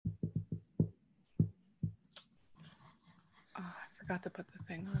forgot to put the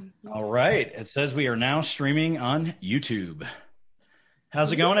thing on. All right. It says we are now streaming on YouTube.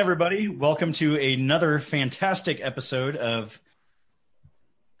 How's it going, everybody? Welcome to another fantastic episode of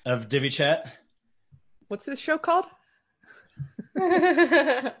Divi Chat. What's this show called?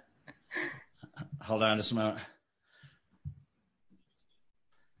 Hold on just a moment.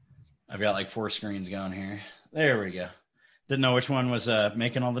 I've got like 4 screens going here. There we go. Didn't know which one was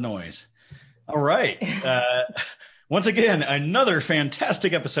making all the noise. All right. Once again, another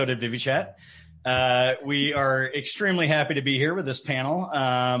fantastic episode of Divi Chat. We are extremely happy to be here with this panel.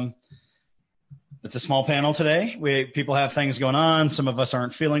 It's a small panel today. People have things going on. Some of us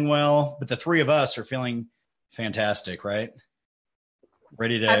aren't feeling well, but the 3 of us are feeling fantastic, right?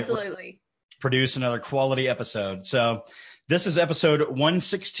 Ready to absolutely produce another quality episode. So this is episode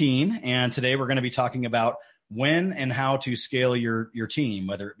 116, and today we're going to be talking about when and how to scale your team,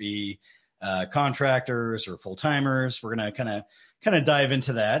 whether it be contractors or full-timers. We're going to kind of dive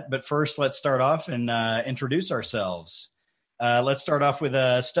into that. But first, let's start off and introduce ourselves. Let's start off with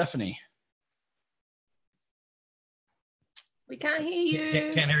Stephanie. We can't hear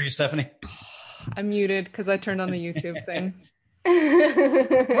you. Can't hear you, Stephanie. I'm muted because I turned on the YouTube thing.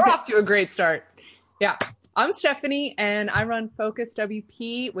 We're off to a great start. Yeah, I'm Stephanie, and I run Focus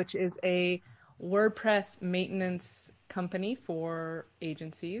WP, which is a WordPress maintenance company for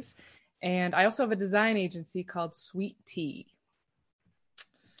agencies. And I also have a design agency called Sweet Tea.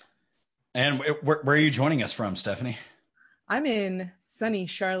 And where are you joining us from, Stephanie? I'm in sunny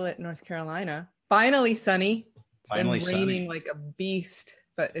Charlotte, North Carolina. Finally sunny. Finally been raining like a beast,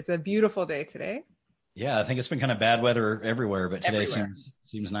 but it's a beautiful day today. Yeah, I think it's been kind of bad weather everywhere, but today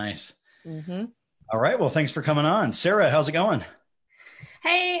seems nice. Mm-hmm. All right, well, thanks for coming on. Sarah, how's it going?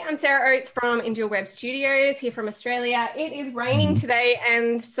 Hey, I'm Sarah Oates from Indoor Web Studios here from Australia. It is raining today,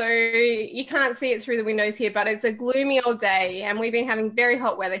 and so you can't see it through the windows here, but it's a gloomy old day, and we've been having very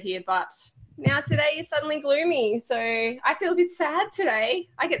hot weather here, but now today is suddenly gloomy, so I feel a bit sad today.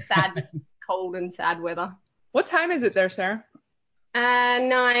 I get sad with cold and sad weather. What time is it there, Sarah? 9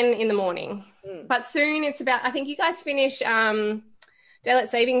 in the morning. But soon it's about, I think you guys finish daylight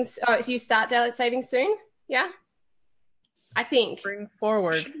savings. Oh, so you start daylight savings soon? Yeah? I think. Bring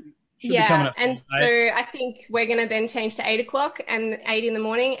forward. Should yeah, and so I think we're going to then change to 8 o'clock and 8 in the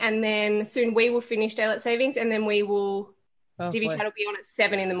morning, and then soon we will finish daylight savings, and then we will, Divi Chat will be on at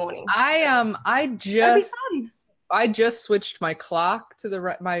 7 in the morning. I just switched my clock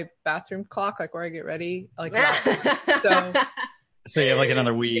to my bathroom clock, like where I get ready. Like so you have like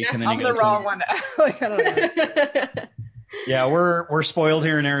another week, and then I'm the wrong one. Like, I don't know. Yeah, we're spoiled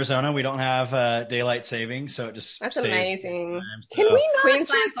here in Arizona. We don't have daylight savings, so it just that's stays amazing. So. Can we not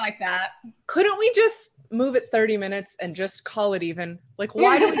Queensland's like that? Couldn't we just move it 30 minutes and just call it even? Like,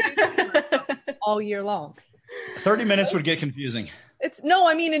 why do we do this all year long? 30 minutes would get confusing.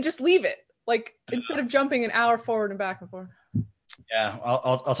 And just leave it. Like, instead of jumping an hour forward and back and forth. Yeah,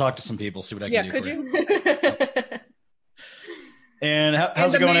 I'll talk to some people, see what I can do. Yeah, could you? And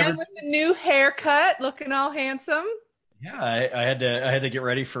how's it going? The man with the new haircut, looking all handsome. Yeah, I had to get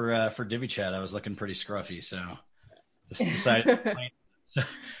ready for Divi Chat. I was looking pretty scruffy, so just decided.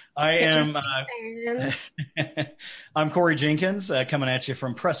 I am. I'm Corey Jenkins, coming at you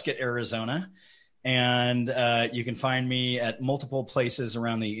from Prescott, Arizona, and you can find me at multiple places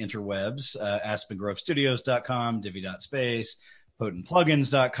around the interwebs: AspenGroveStudios.com, Divi.space,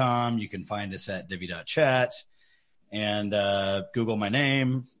 PotentPlugins.com. You can find us at Divi.chat, and Google my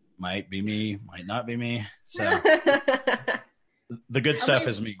name. Might be me, might not be me. So the good stuff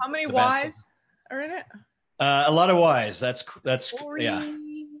is me. How many Y's are in it? A lot of Y's. That's Corey. Yeah.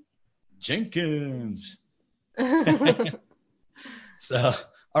 Jenkins. So,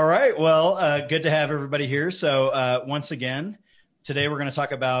 all right. Well, good to have everybody here. So once again, today we're going to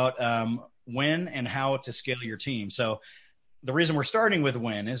talk about when and how to scale your team. So the reason we're starting with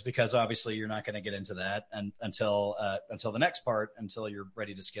when is because obviously you're not going to get into that until the next part, until you're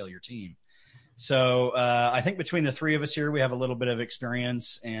ready to scale your team. So I think between the 3 of us here, we have a little bit of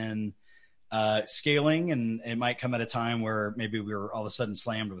experience in scaling, and it might come at a time where maybe we're all of a sudden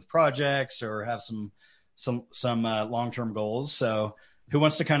slammed with projects or have some long-term goals. So who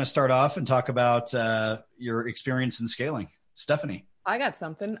wants to kind of start off and talk about your experience in scaling? Stephanie. I got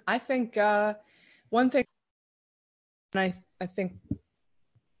something. I think one thing, and I think,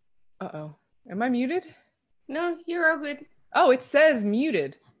 am I muted? No, you're all good. Oh, it says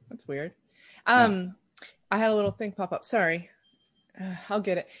muted. That's weird. I had a little thing pop up. Sorry. I'll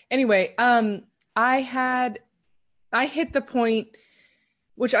get it. Anyway, I hit the point,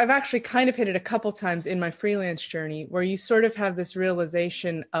 which I've actually kind of hit it a couple times in my freelance journey, where you sort of have this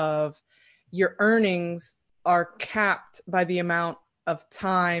realization of your earnings are capped by the amount of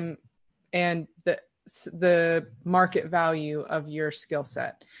time and the market value of your skill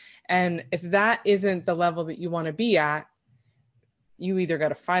set. And if that isn't the level that you want to be at, you either got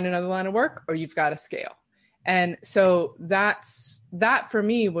to find another line of work or you've got to scale. And so that for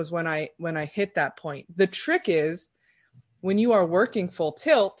me was when I hit that point. The trick is when you are working full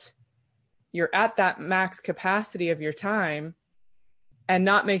tilt, you're at that max capacity of your time and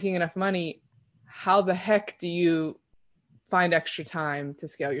not making enough money. How the heck do you find extra time to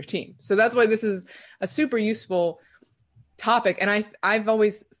scale your team? So that's why this is a super useful topic. And I've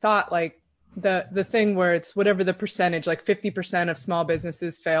always thought like the thing where it's whatever the percentage, like 50% of small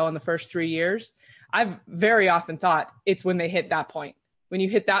businesses fail in the first 3 years. I've very often thought it's when they hit that point, when you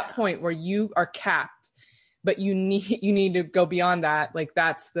hit that point where you are capped, but you need to go beyond that. Like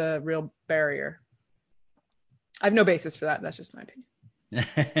that's the real barrier. I have no basis for that. That's just my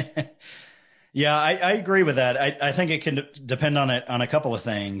opinion. Yeah, I agree with that. I think it can depend on a couple of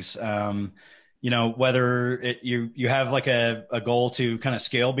things. Whether you have like a goal to kind of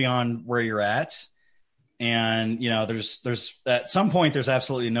scale beyond where you're at. And, there's at some point, there's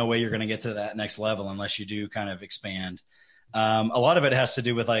absolutely no way you're going to get to that next level unless you do kind of expand. A lot of it has to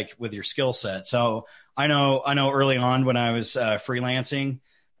do with your skill set. So I know early on when I was freelancing,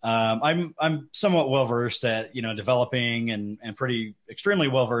 I'm somewhat well-versed at, developing and extremely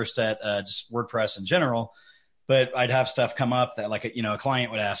well-versed at just WordPress in general, but I'd have stuff come up that like, a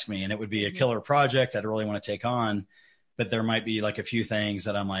client would ask me and it would be a killer project I'd really want to take on. But there might be like a few things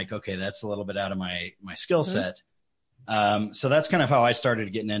that I'm like, okay, that's a little bit out of my skill set. So that's kind of how I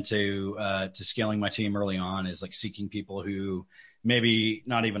started getting into to scaling my team early on, is like seeking people who maybe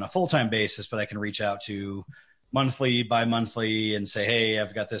not even a full-time basis, but I can reach out to monthly, bi-monthly and say, hey,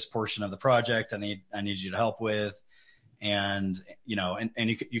 I've got this portion of the project I need you to help with. And,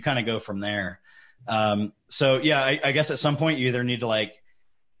 you kind of go from there. So yeah, I guess at some point you either need to like,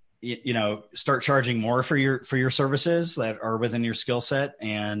 start charging more for your services that are within your skill set.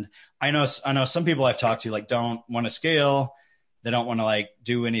 And I know some people I've talked to like don't want to scale. They don't want to like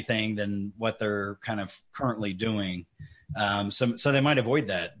do anything than what they're kind of currently doing. So they might avoid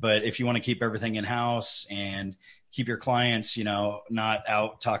that. But if you want to keep everything in house and keep your clients, not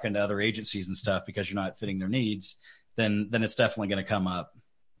out talking to other agencies and stuff because you're not fitting their needs, then it's definitely going to come up.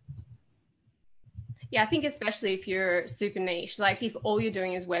 Yeah, I think especially if you're super niche, like if all you're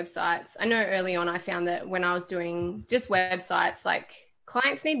doing is websites. I know early on I found that when I was doing just websites, like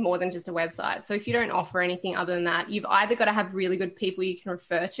clients need more than just a website. So if you don't offer anything other than that, you've either got to have really good people you can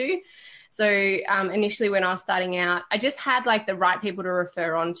refer to. So initially when I was starting out, I just had like the right people to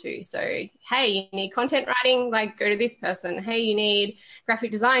refer on to. So, hey, you need content writing, like go to this person. Hey, you need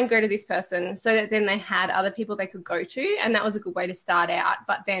graphic design, go to this person. So that then they had other people they could go to. And that was a good way to start out.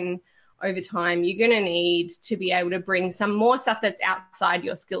 But then over time, you're going to need to be able to bring some more stuff that's outside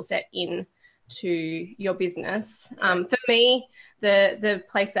your skill set in to your business. For me, the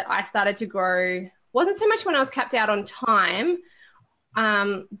place that I started to grow wasn't so much when I was capped out on time,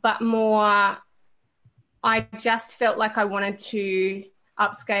 but more I just felt like I wanted to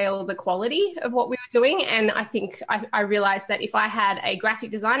upscale the quality of what we were doing. And I think I realized that if I had a graphic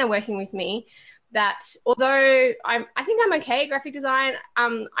designer working with me, that although I think I'm okay at graphic design,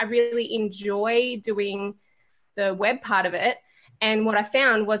 I really enjoy doing the web part of it. And what I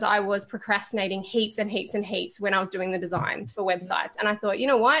found was I was procrastinating heaps and heaps and heaps when I was doing the designs for websites. And I thought, you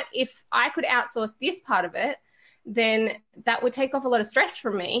know what, if I could outsource this part of it, then that would take off a lot of stress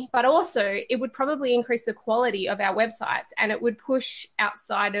from me, but also it would probably increase the quality of our websites and it would push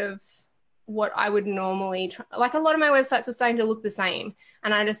outside of what I would normally try. Like a lot of my websites were starting to look the same.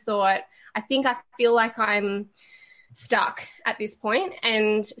 And I just thought, I feel like I'm stuck at this point.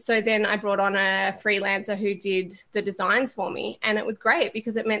 And so then I brought on a freelancer who did the designs for me. And it was great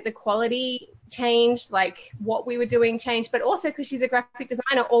because it meant the quality changed, like what we were doing changed, but also because she's a graphic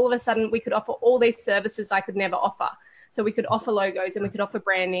designer, all of a sudden we could offer all these services I could never offer. So we could offer logos and we could offer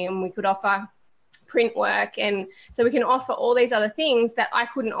branding and we could offer print work. And so we can offer all these other things that I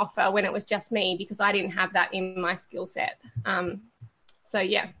couldn't offer when it was just me because I didn't have that in my skill set. So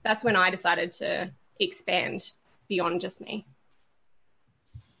yeah, that's when I decided to expand beyond just me.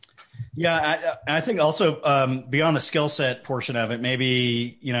 Yeah, I think also beyond the skill set portion of it,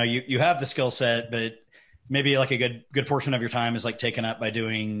 maybe, you have the skill set, but maybe like a good portion of your time is like taken up by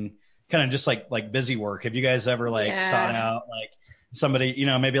doing kind of just like busy work. Have you guys ever sought out like somebody,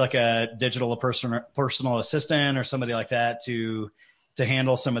 maybe like a digital personal assistant or somebody like that to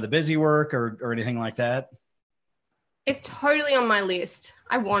handle some of the busy work or anything like that? It's totally on my list.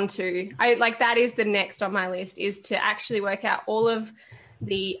 I want to. That is the next on my list, is to actually work out all of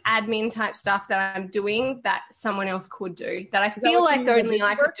the admin type stuff that I'm doing that someone else could do, that I feel like only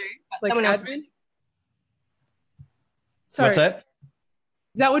I could do, but like someone else would. Sorry. What's that?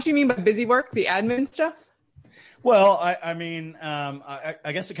 Is that what you mean by busy work, the admin stuff? Well, I mean,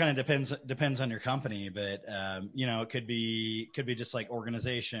 I guess it kind of depends on your company, but you know, it could be just like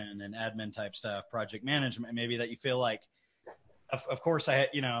organization and admin type stuff, project management, maybe that you feel like, of course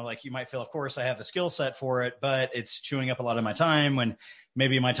you know, like you might feel, of course I have the skill set for it, but it's chewing up a lot of my time when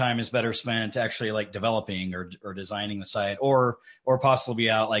maybe my time is better spent actually like developing or designing the site or possibly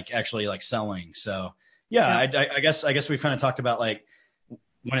out like actually like selling. So yeah. I guess we've kind of talked about like,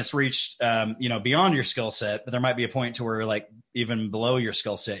 when it's reached, you know, beyond your skill set, but there might be a point to where like even below your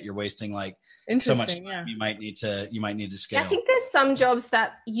skill set, you're wasting like so much time. Yeah. You might need to scale. I think there's some jobs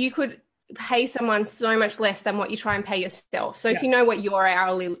that you could pay someone so much less than what you try and pay yourself. So if you know what your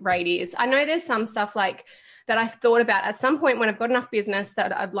hourly rate is, I know there's some stuff like that I've thought about at some point when I've got enough business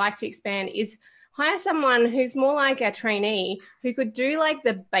that I'd like to expand is hire someone who's more like a trainee who could do like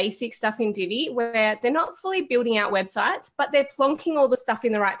the basic stuff in Divi where they're not fully building out websites, but they're plonking all the stuff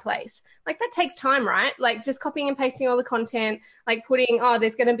in the right place. Like that takes time, right? Like just copying and pasting all the content, like putting,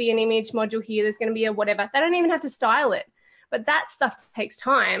 there's going to be an image module here, there's going to be a whatever. They don't even have to style it. But that stuff takes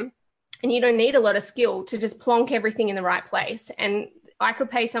time and you don't need a lot of skill to just plonk everything in the right place. And I could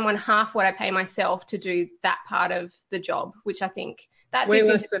pay someone half what I pay myself to do that part of the job, which I think that way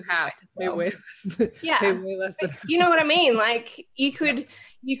less than half. Well. Way less than, way less than half. You know what I mean? Like you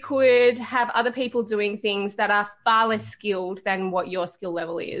could have other people doing things that are far less skilled than what your skill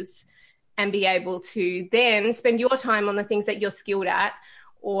level is and be able to then spend your time on the things that you're skilled at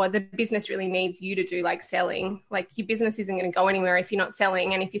or the business really needs you to do, like selling. Like your business isn't going to go anywhere if you're not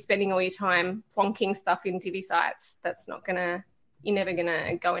selling. And if you're spending all your time plonking stuff in Divi sites, you're never going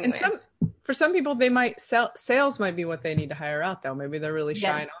to go anywhere. For some people, they might sales might be what they need to hire out though. Maybe they're really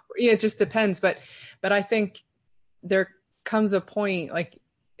shy. Yeah, it just depends. But I think there comes a point, like,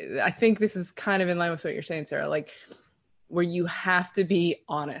 I think this is kind of in line with what you're saying, Sarah, like where you have to be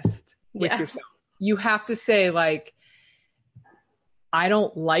honest with yourself. You have to say like, I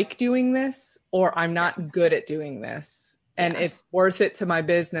don't like doing this, or I'm not good at doing this. And it's worth it to my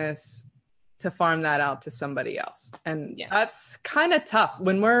business to farm that out to somebody else. And that's kind of tough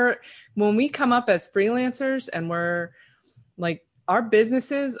when we come up as freelancers and we're like, our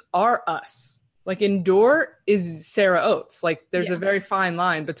businesses are us. Like Endure is Sarah Oates. Like there's a very fine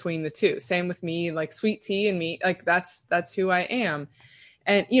line between the two. Same with me, like Sweet Tea and me, like that's who I am.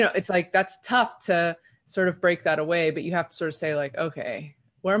 And you know, it's like, that's tough to sort of break that away, but you have to sort of say like, okay,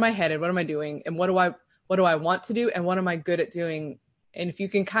 where am I headed? What am I doing? And what do I want to do? And what am I good at doing? And if you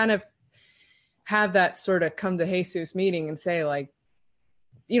can kind of have that sort of come to Jesus meeting and say like,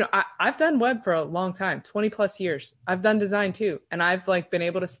 you know, I've done web for a long time, 20 plus years. I've done design too. And I've like been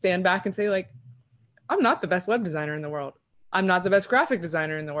able to stand back and say like, I'm not the best web designer in the world. I'm not the best graphic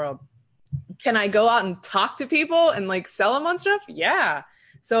designer in the world. Can I go out and talk to people and like sell them on stuff? Yeah.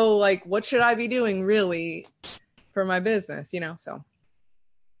 So like, what should I be doing really for my business, you know? So.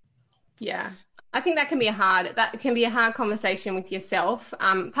 Yeah. I think that can be a hard conversation with yourself.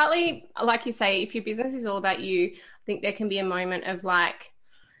 Partly, like you say, if your business is all about you, I think there can be a moment of like,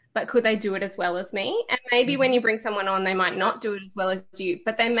 but could they do it as well as me? And maybe when you bring someone on, they might not do it as well as you,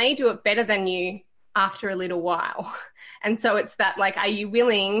 but they may do it better than you after a little while. And so it's that like, are you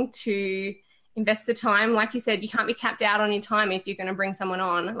willing to invest the time? Like you said, you can't be capped out on your time if you're going to bring someone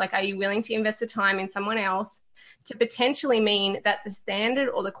on. Like, are you willing to invest the time in someone else to potentially mean that the standard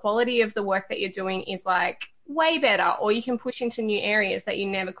or the quality of the work that you're doing is like way better, or you can push into new areas that you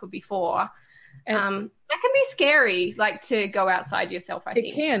never could before? And that can be scary, like to go outside yourself, I think.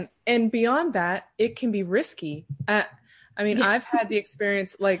 It can. And beyond that, it can be risky. I mean, I've had the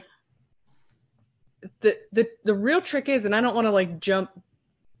experience, like the real trick is, and I don't want to like jump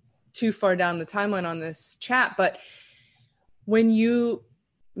too far down the timeline on this chat, but when you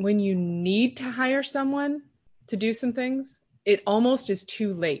need to hire someone to do some things, it almost is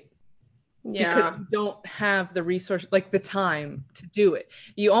too late. Because you don't have the resource, like the time to do it.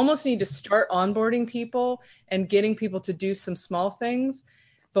 You almost need to start onboarding people and getting people to do some small things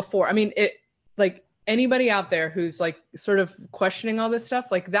before. I mean, it, like anybody out there who's like sort of questioning all this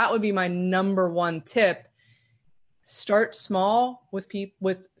stuff, like that would be my number one tip. Start small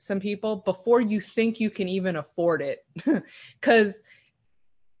with some people before you think you can even afford it. Because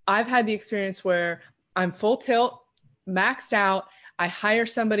I've had the experience where I'm full tilt, maxed out. I hire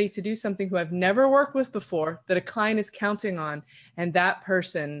somebody to do something who I've never worked with before that a client is counting on, and that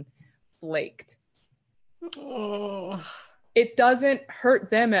person flaked. Oh. it doesn't hurt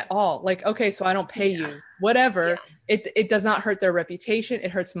them at all. Like, okay, so I don't pay you, whatever. Yeah. It does not hurt their reputation.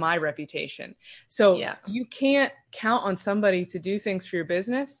 It hurts my reputation. So you can't count on somebody to do things for your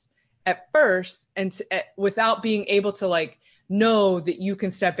business at first and without being able to like know that you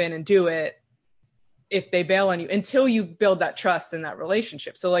can step in and do it if they bail on you until you build that trust in that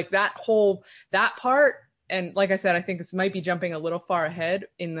relationship. So like that part, and like I said, I think this might be jumping a little far ahead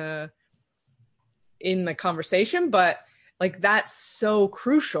in the conversation, but like that's so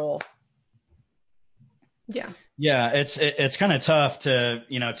crucial. Yeah, it's kind of tough to,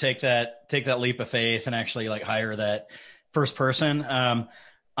 you know, take that leap of faith and actually like hire that first person. I'm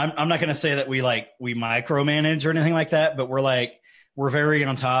not going to say that we micromanage or anything like that, but we're very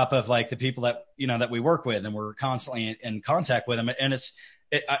on top of like the people that, you know, that we work with, and we're constantly in contact with them. And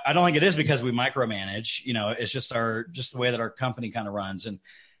I don't think it is because we micromanage, you know, it's just the way that our company kind of runs. And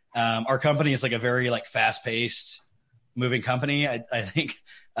our company is like a very like fast paced moving company. I think,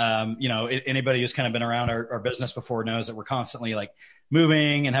 you know, anybody who's kind of been around our business before knows that we're constantly like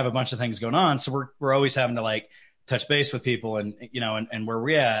moving and have a bunch of things going on. So we're always having to like touch base with people and, you know, and where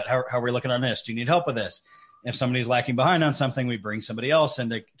we at, how are we looking on this? Do you need help with this? If somebody's lacking behind on something, we bring somebody else in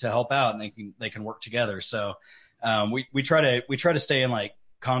to help out, and they can work together. So we try to stay in like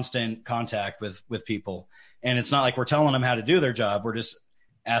constant contact with people, and it's not like we're telling them how to do their job. We're just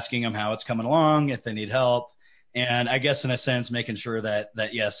asking them how it's coming along, if they need help. And I guess in a sense, making sure that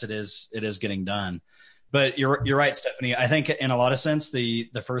yes, it is getting done. But you're right, Stephanie. I think in a lot of sense, the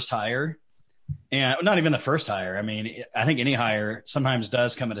first hire, and not even the first hire. I mean, I think any hire sometimes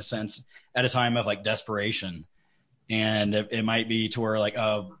does come at a time of like desperation. And it might be to where like,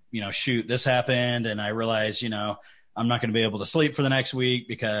 oh, you know, shoot, this happened. And I realize, you know, I'm not going to be able to sleep for the next week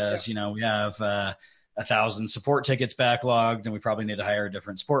because, you know, we have 1,000 support tickets backlogged, and we probably need to hire a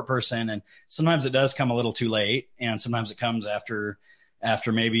different support person. And sometimes it does come a little too late. And sometimes it comes after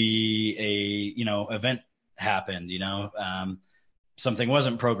maybe a, you know, event happened, you know, something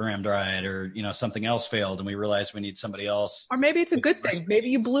wasn't programmed right, or, you know, something else failed and we realized we need somebody else. Or maybe it's a good thing. Maybe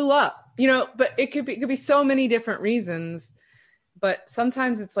you blew up, you know, but it could be so many different reasons. But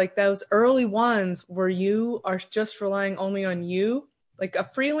sometimes it's like those early ones where you are just relying only on you. Like a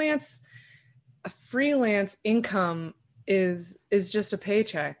freelance income is just a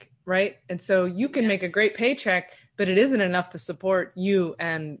paycheck, right? And so you can make a great paycheck, but it isn't enough to support you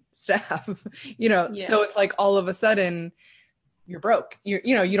and staff, you know? So it's like all of a sudden you're broke, you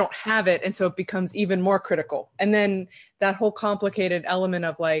don't have it. And so it becomes even more critical. And then that whole complicated element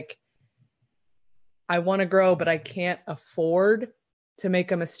of like, I want to grow, but I can't afford to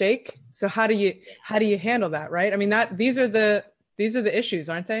make a mistake. So how do you handle that? Right. I mean, these are the issues,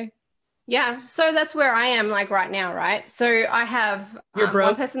 aren't they? Yeah. So that's where I am like right now. Right. So I have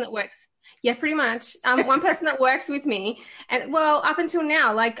one person that works. Yeah, pretty much. One person that works with me. And well, up until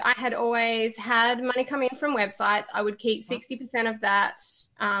now, like I had always had money coming in from websites. I would keep 60% of that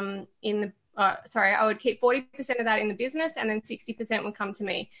I would keep 40% of that in the business, and then 60% would come to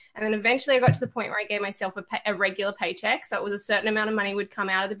me. And then eventually I got to the point where I gave myself a regular paycheck. So it was a certain amount of money would come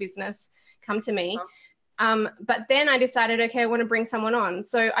out of the business, come to me. But then I decided, okay, I want to bring someone on.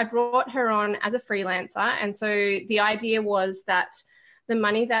 So I brought her on as a freelancer. And so the idea was that the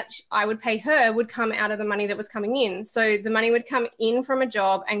money that I would pay her would come out of the money that was coming in. So the money would come in from a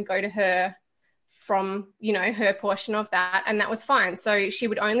job and go to her from, you know, her portion of that. And that was fine. So she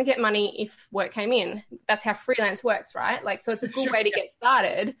would only get money if work came in. That's how freelance works, right? Like, so it's a good way to get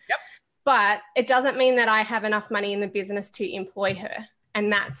started. Yep. But it doesn't mean that I have enough money in the business to employ her.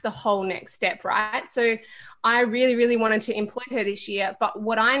 And that's the whole next step, right? So I really, really wanted to employ her this year. But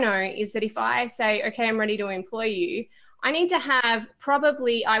what I know is that if I say, okay, I'm ready to employ you, I need to have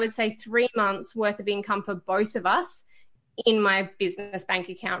probably, I would say 3 months worth of income for both of us in my business bank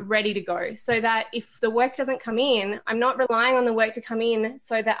account, ready to go. So that if the work doesn't come in, I'm not relying on the work to come in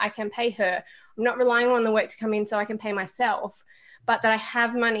so that I can pay her. I'm not relying on the work to come in so I can pay myself, but that I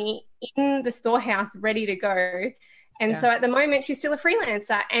have money in the storehouse ready to go. And so at the moment, she's still a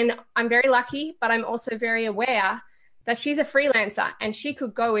freelancer, and I'm very lucky, but I'm also very aware that she's a freelancer and she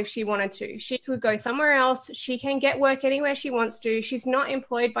could go if she wanted to. She could go somewhere else. She can get work anywhere she wants to. She's not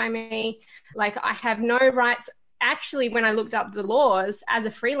employed by me. Like, I have no rights. Actually, when I looked up the laws as a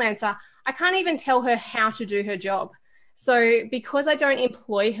freelancer, I can't even tell her how to do her job. So because I don't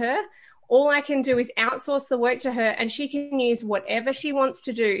employ her, all I can do is outsource the work to her, and she can use whatever she wants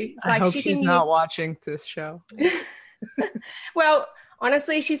to do. I hope she's not watching this show. Well,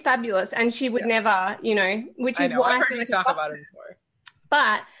 honestly, she's fabulous, and she would never, you know, which is why I've heard you talk about it before.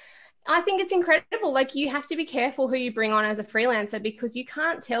 But I think it's incredible. Like, you have to be careful who you bring on as a freelancer, because you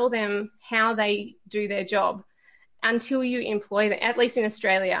can't tell them how they do their job. until you employ them, at least in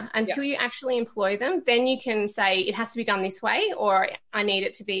Australia, until you actually employ them, then you can say it has to be done this way or I need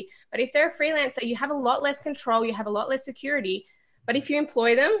it to be. But if they're a freelancer, you have a lot less control, you have a lot less security. But if you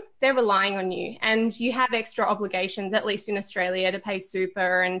employ them, they're relying on you and you have extra obligations, at least in Australia, to pay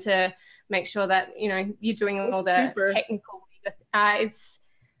super and to make sure that, you're doing all the technical. It's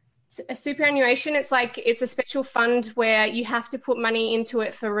a superannuation. It's a special fund where you have to put money into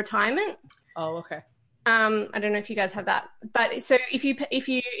it for retirement. Oh, okay. I don't know if you guys have that, but so if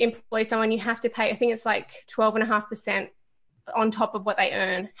you employ someone, you have to pay, I think it's like 12.5% on top of what they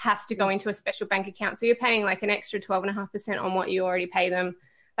earn has to go into a special bank account. So you're paying like an extra 12.5% on what you already pay them,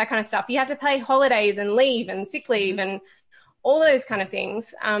 that kind of stuff. You have to pay holidays and leave and sick leave and all those kind of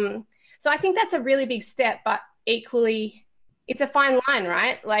things. So I think that's a really big step, but equally it's a fine line,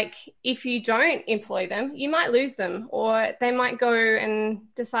 right? Like if you don't employ them, you might lose them or they might go and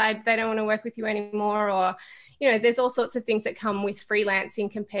decide they don't want to work with you anymore. Or, there's all sorts of things that come with freelancing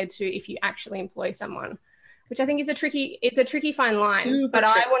compared to if you actually employ someone, which I think is a tricky fine line. But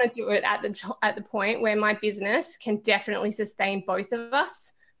I want to do it at the point where my business can definitely sustain both of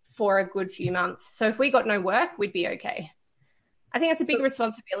us for a good few months. So if we got no work, we'd be okay. I think that's a big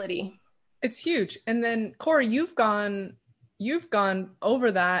responsibility. It's huge. And then Corey, you've gone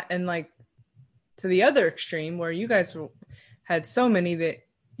over that and like to the other extreme where you guys had so many that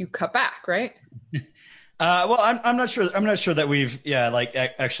you cut back, right? Well, I'm not sure. I'm not sure that we've,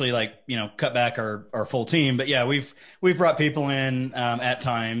 actually cut back our full team, but yeah, we've brought people in at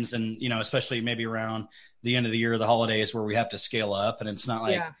times, and especially maybe around the end of the year, the holidays, where we have to scale up, and it's not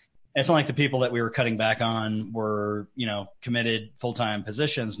like the people that we were cutting back on were committed full-time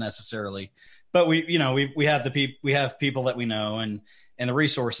positions necessarily, but we have people that we know and the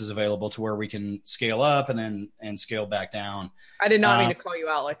resources available to where we can scale up and scale back down. I did not mean to call you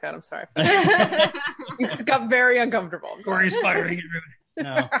out like that. I'm sorry. You just got very uncomfortable. Corey's firing.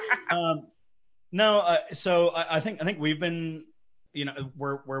 So I think we've been,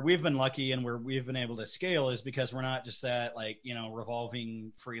 where we've been lucky and where we've been able to scale is because we're not just that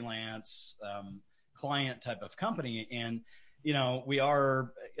revolving freelance client type of company. And we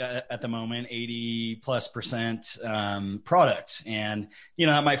are at the moment 80+% product, and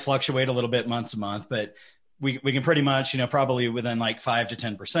that might fluctuate a little bit month to month, but we can pretty much probably within like 5 to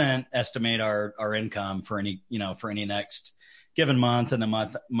 10% estimate our income for any next given month and the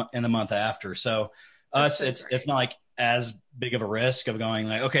month after. So it's not like as big of a risk of going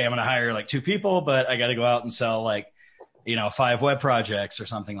like, okay, I'm going to hire like 2 people, but I got to go out and sell like 5 web projects or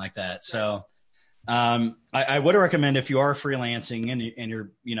something like that. So I would recommend, if you are freelancing and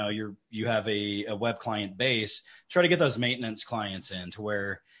you have a web client base, try to get those maintenance clients in to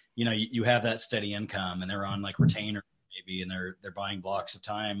where, you have that steady income and they're on like retainer maybe, and they're buying blocks of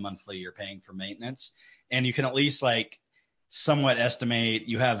time monthly, you're paying for maintenance, and you can at least like somewhat estimate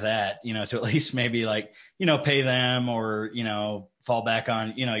you have that, to at least maybe like, pay them or, fall back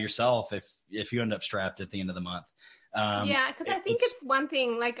on, yourself if you end up strapped at the end of the month. Because I think it's one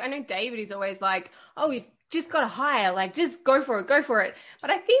thing, like I know David is always like, oh, we've just got to hire, like just go for it. But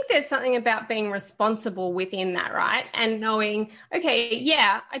I think there's something about being responsible within that, right? And knowing, okay,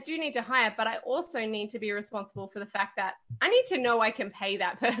 yeah, I do need to hire, but I also need to be responsible for the fact that I need to know I can pay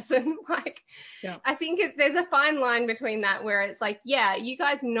that person. I think there's a fine line between that where it's like, yeah, you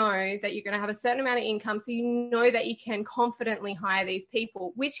guys know that you're going to have a certain amount of income, so you know that you can confidently hire these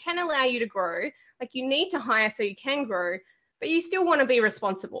people, which can allow you to grow. Like you need to hire so you can grow, but you still want to be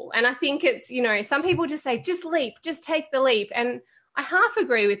responsible. And I think it's, some people just say, just leap, just take the leap. And I half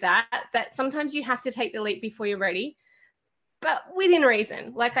agree with that sometimes you have to take the leap before you're ready, but within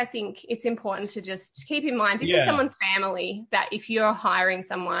reason. Like, I think it's important to just keep in mind, this is someone's family, that if you're hiring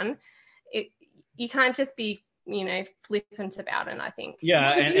someone, you can't just be, flippant about it, I think.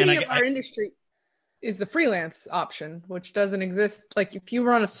 Yeah. The beauty of our industry is the freelance option, which doesn't exist. Like if you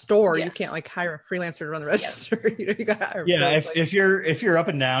run a store, you can't like hire a freelancer to run the register. You got to hire. If you're up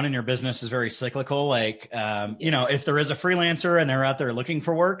and down and your business is very cyclical, like if there is a freelancer and they're out there looking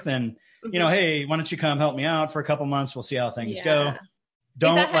for work, then hey, why don't you come help me out for a couple months? We'll see how things go. Is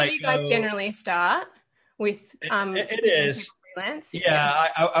that how you guys generally start with? It is. Freelance? Yeah,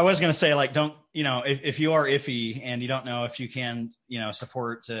 I was going to say, like, don't, if you are iffy and you don't know if you can,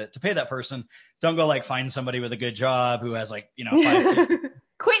 support to pay that person, don't go like find somebody with a good job who has like, 5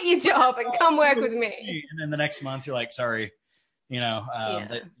 quit your job and come work with me. And then the next month you're like, sorry,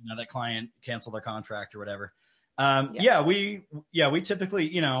 that client canceled their contract or whatever. We typically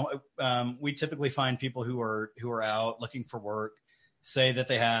find people who are out looking for work, say that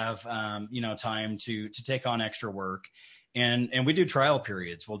they have, time to take on extra work. And we do trial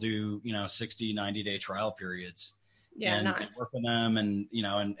periods. We'll do, 60, 90-day trial periods. Yeah, and nice. work with them, and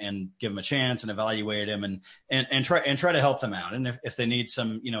and give them a chance and evaluate them, and try to help them out. And if they need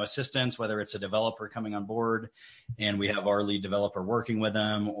some assistance, whether it's a developer coming on board and we have our lead developer working with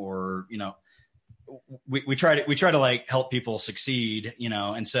them, or we try to like help people succeed,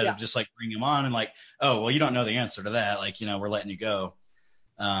 instead of just like bringing them on and like, oh, well, you don't know the answer to that. Like, we're letting you go.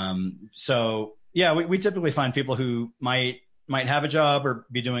 So yeah, we typically find people who might have a job or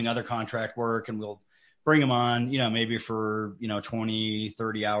be doing other contract work, and we'll bring them on, maybe for, 20,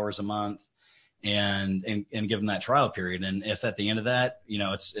 30 hours a month, and give them that trial period. And if at the end of that,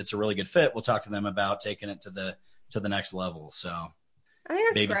 it's a really good fit, we'll talk to them about taking it to the next level. So I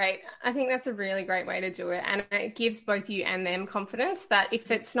think that's great. I think that's a really great way to do it. And it gives both you and them confidence that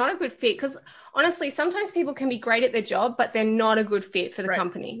if it's not a good fit, because honestly, sometimes people can be great at their job, but they're not a good fit for the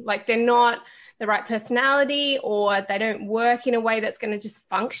company. Like they're not the right personality, or they don't work in a way that's going to just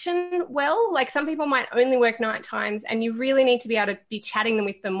function well. Like some people might only work night times, and you really need to be able to be chatting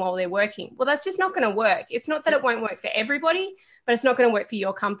with them while they're working. Well, that's just not going to work. It's not that it won't work for everybody, but it's not going to work for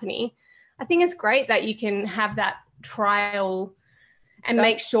your company. I think it's great that you can have that trial and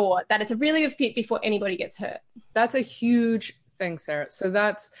make sure that it's a really good fit before anybody gets hurt. That's a huge thing, Sarah. So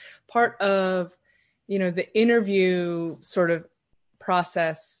that's part of, the interview sort of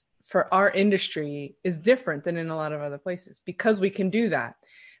process for our industry is different than in a lot of other places because we can do that.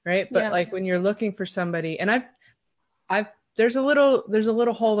 Right. But like when you're looking for somebody, and there's a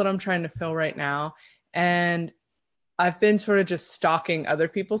little hole that I'm trying to fill right now. And I've been sort of just stalking other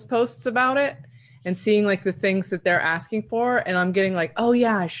people's posts about it and seeing like the things that they're asking for. And I'm getting like, oh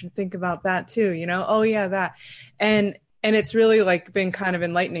yeah, I should think about that too. Oh yeah, that. And it's really like been kind of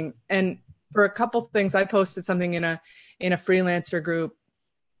enlightening. And for a couple things, I posted something in a freelancer group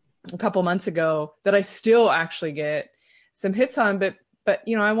a couple months ago that I still actually get some hits on, but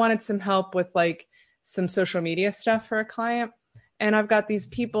I wanted some help with like some social media stuff for a client. And I've got these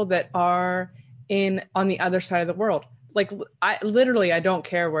people that are on the other side of the world. Like I don't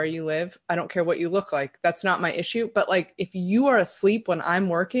care where you live. I don't care what you look like. That's not my issue. But like, if you are asleep when I'm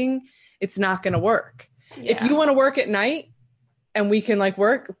working, it's not going to work. Yeah. If you want to work at night and we can like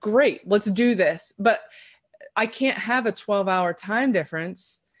work, great, let's do this. But I can't have a 12-hour time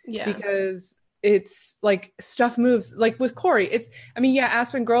difference because it's like stuff moves. Like with Corey,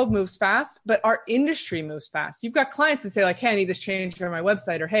 Aspen Grove moves fast, but our industry moves fast. You've got clients that say like, hey, I need this change on my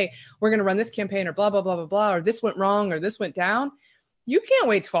website, or hey, we're going to run this campaign, or blah, blah, blah, blah, blah, or this went wrong, or this went down. You can't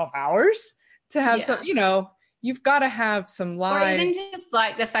wait 12 hours to have some, you've got to have some live. Or even just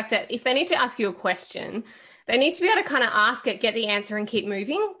like the fact that if they need to ask you a question, they need to be able to kind of ask it, get the answer, and keep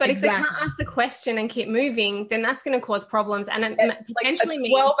moving. But if they can't ask the question and keep moving, then that's going to cause problems. And it potentially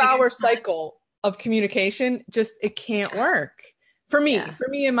means a 12-hour cycle of communication, just it can't work for me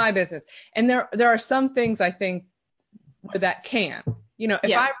in my business. And there are some things I think that can,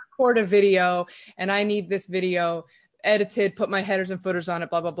 if I record a video and I need this video edited, put my headers and footers on it,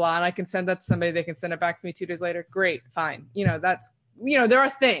 blah, blah, blah, and I can send that to somebody, they can send it back to me 2 days later. Great, fine. That's, there are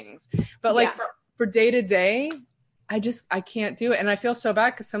things, but like for day to day, I can't do it. And I feel so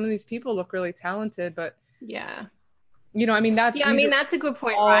bad because some of these people look really talented, but that's a good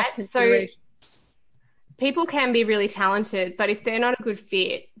point, right? So people can be really talented, but if they're not a good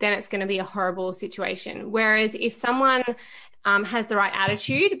fit, then it's going to be a horrible situation. Whereas if someone has the right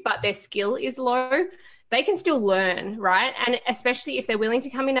attitude, but their skill is low, they can still learn, right? And especially if they're willing to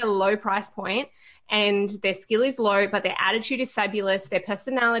come in at a low price point and their skill is low, but their attitude is fabulous, their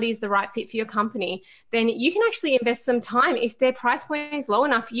personality is the right fit for your company, then you can actually invest some time. If their price point is low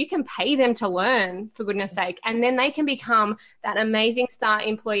enough, you can pay them to learn, for goodness sake. And then they can become that amazing star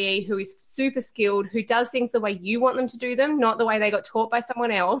employee who is super skilled, who does things the way you want them to do them, not the way they got taught by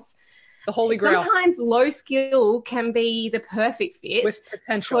someone else. The holy grail. Sometimes low skill can be the perfect fit. With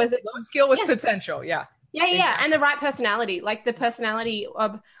potential. Low skill with potential, yeah. Yeah, exactly. And the right personality, like the personality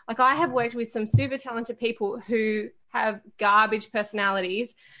of, like I have worked with some super talented people who have garbage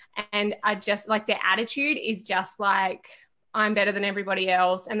personalities and are just like their attitude is just like, I'm better than everybody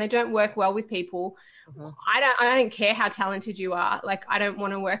else, and they don't work well with people. Mm-hmm. I don't care how talented you are. Like, I don't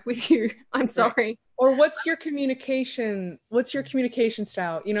want to work with you. I'm sorry. Or what's your communication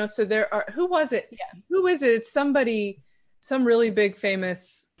style? So there are, who was it? Yeah. Who is it? It's somebody, some really big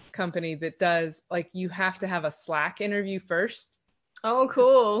famous company that does like, you have to have a Slack interview first. Oh,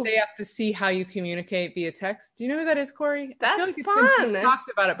 cool. They have to see how you communicate via text. Do you know who that is, Corey? That's fun. We talked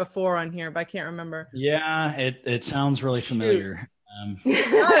about it before on here, but I can't remember. Yeah, it sounds really familiar.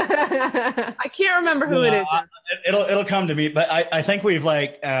 I can't remember who it is. It'll come to me, but I think we've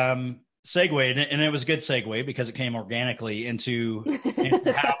like segued, and it was a good segue because it came organically into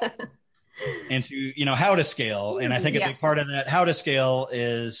how into, you know, how to scale. And I think a big part of that, how to scale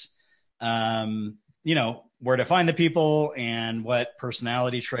is, you know, where to find the people and what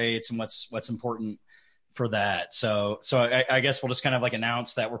personality traits and what's important for that. So I guess we'll just kind of like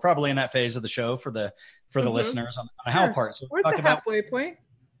announce that we're probably in that phase of the show for the listeners on the how part. So we're at the halfway point.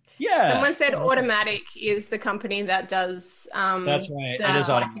 Yeah. Someone said Automatic is the company that does. That's right. It is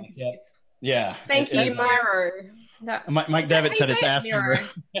Automatic. Yep. Yeah. Thank you, Miro. Mike Devitt said it's Aspen.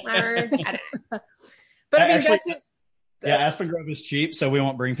 Miro. But I mean, actually, that's it. Yeah, Aspen Grove is cheap, so we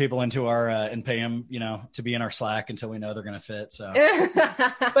won't bring people into our and pay them, you know, to be in our Slack until we know they're going to fit. So,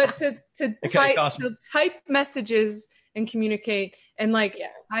 but to type messages and communicate, and like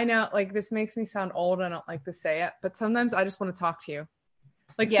I know, like this makes me sound old. I don't like to say it, but sometimes I just want to talk to you.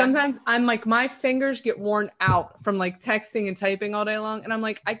 Like sometimes I'm like my fingers get worn out from like texting and typing all day long, and I'm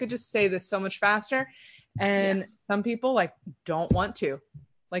like I could just say this so much faster. And some people like don't want to.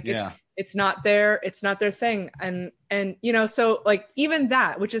 Like it's not their thing. And you know, so like even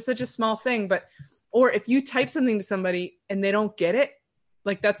that, which is such a small thing, but or if you type something to somebody and they don't get it,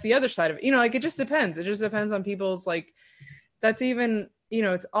 like that's the other side of it. You know, like it just depends. It just depends on people's like that's even, you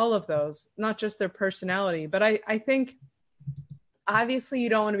know, it's all of those, not just their personality. But I think obviously you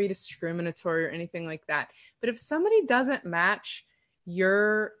don't want to be discriminatory or anything like that. But if somebody doesn't match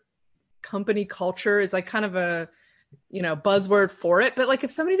your company culture is like kind of a, you know, buzzword for it, but like if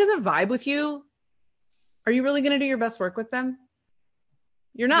somebody doesn't vibe with you, are you really going to do your best work with them?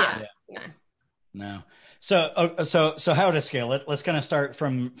 You're not. No. So how to scale it? Let's kind of start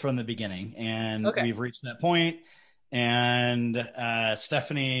from the beginning, and we've reached that point. And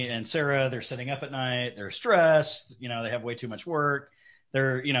Stephanie and Sarah, they're sitting up at night. They're stressed. You know, they have way too much work.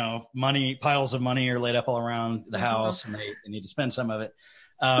 They're, you know, piles of money are laid up all around the house, and they need to spend some of it.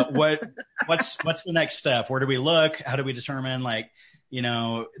 What's the next step? Where do we look? How do we determine like, you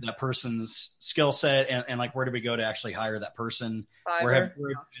know, that person's skill set and like, where do we go to actually hire that person? Where have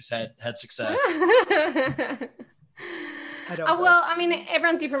you just had success? Well, I mean,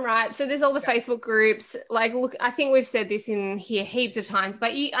 everyone's different, right? So there's all the Facebook groups. Like, look, I think we've said this in here heaps of times,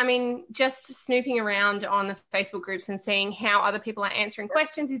 but I mean, just snooping around on the Facebook groups and seeing how other people are answering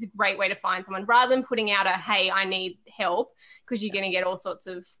questions is a great way to find someone rather than putting out hey, I need help, because you're going to get all sorts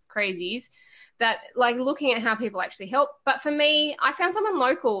of crazies. That like looking at how people actually help. But for me, I found someone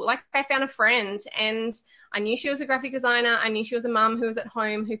local. Like I found a friend and I knew she was a graphic designer. I knew she was a mum who was at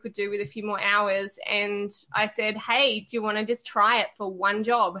home who could do with a few more hours. And I said, hey, do you want to just try it for one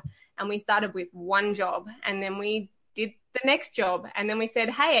job? And we started with one job, and then we did the next job. And then we said,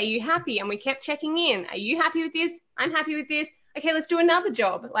 hey, are you happy? And we kept checking in. Are you happy with this? I'm happy with this. Okay, let's do another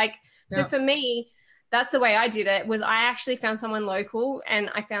job. Like, so for me, that's the way I did it. Was I actually found someone local, and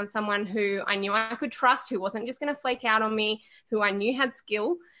I found someone who I knew I could trust, who wasn't just going to flake out on me, who I knew had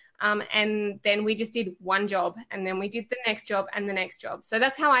skill. And then we just did one job, and then we did the next job and the next job. So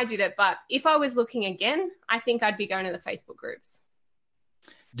that's how I did it. But if I was looking again, I think I'd be going to the Facebook groups.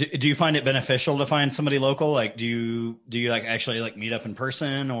 Do you find it beneficial to find somebody local? Like, do you like actually like meet up in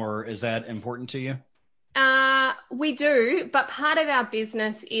person, or is that important to you? We do, but part of our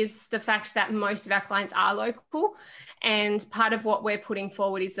business is the fact that most of our clients are local, and part of what we're putting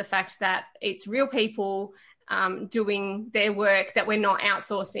forward is the fact that it's real people doing their work that we're not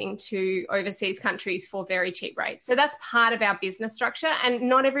outsourcing to overseas countries for very cheap rates. So that's part of our business structure, and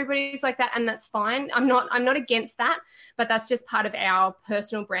not everybody's like that, and that's fine. I'm not against that, but that's just part of our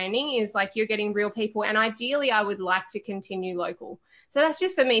personal branding is like you're getting real people, and ideally I would like to continue local. So that's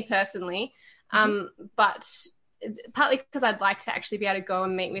just for me personally. But partly because I'd like to actually be able to go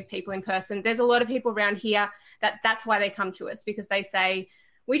and meet with people in person. There's a lot of people around here that's why they come to us, because they say,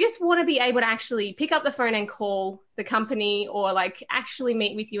 we just want to be able to actually pick up the phone and call the company, or like actually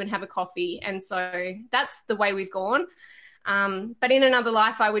meet with you and have a coffee. And so that's the way we've gone. But in another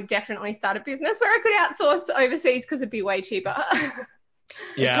life, I would definitely start a business where I could outsource to overseas, because it'd be way cheaper.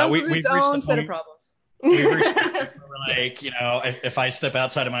 Yeah, it comes with its own set of problems. We've reached the point where we're like, you know, if I step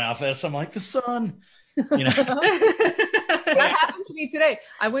outside of my office, I'm like, the sun. You know? That happened to me today.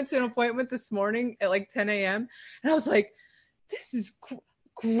 I went to an appointment this morning at like 10 a.m. and I was like, this is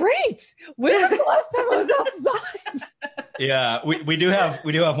great. When was the last time I was outside? Yeah, we do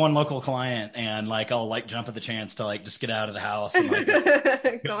have one local client, and like I'll like jump at the chance to like just get out of the house and like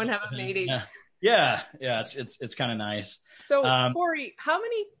go and have a meeting. Yeah, it's kind of nice. So Corey, how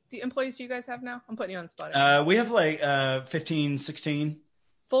many employees do you guys have now? I'm putting you on the spot. We have like 15, 16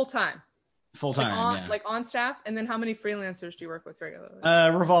 full-time. Yeah. Like on staff. And then how many freelancers do you work with regularly?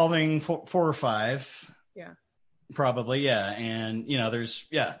 Revolving 4 or 5. Yeah. Probably, yeah. And,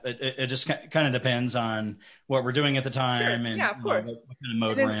 it just kind of depends on what we're doing at the time. Sure. And Yeah, of course. what kind of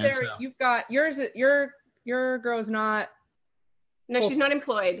mode And we're then in. Sarah, So. you've got yours. Your girl's not. No, she's not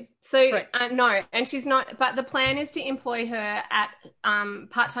employed. So Right. No, and she's not. But the plan is to employ her at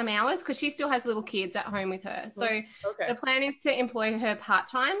part-time hours because she still has little kids at home with her. So Okay. the plan is to employ her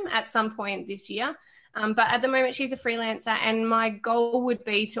part-time at some point this year. But at the moment, she's a freelancer, and my goal would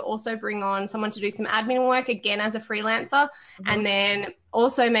be to also bring on someone to do some admin work again as a freelancer, and then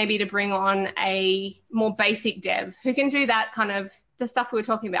also maybe to bring on a more basic dev who can do that kind of the stuff we were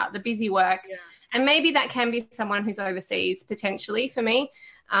talking about, the busy work. Yeah. And maybe that can be someone who's overseas potentially for me.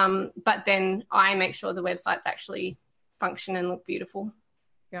 But then I make sure the websites actually function and look beautiful.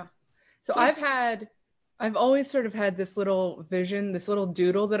 Yeah. So I've always sort of had this little vision, this little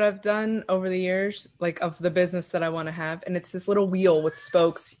doodle that I've done over the years, like of the business that I want to have. And it's this little wheel with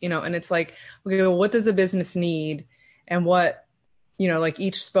spokes, and it's like, okay, well, what does a business need? And what, like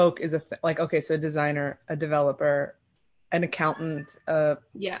each spoke is so a designer, a developer, an accountant,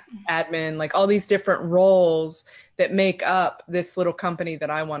 admin, like all these different roles that make up this little company that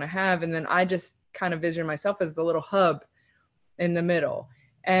I want to have. And then I just kind of vision myself as the little hub in the middle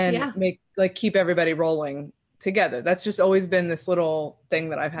and keep everybody rolling together. That's just always been this little thing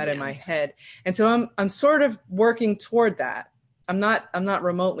that I've had in my head. And so I'm sort of working toward that. I'm not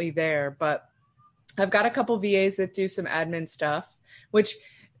remotely there, but I've got a couple VAs that do some admin stuff, which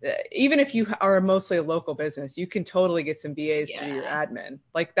even if you are mostly a local business, you can totally get some VAs to do your admin.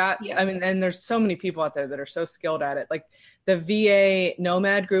 Like that's, and there's so many people out there that are so skilled at it. Like the VA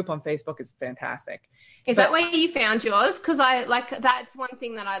Nomad group on Facebook is fantastic. Is that where you found yours? Because that's one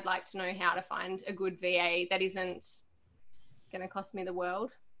thing that I'd like to know, how to find a good VA that isn't going to cost me the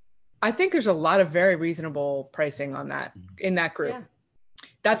world. I think there's a lot of very reasonable pricing on that in that group. Yeah.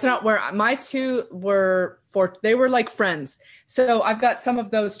 That's not where my two were they were like friends. So I've got some of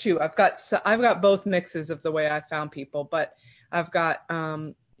those too. I've got both mixes of the way I found people, but I've got,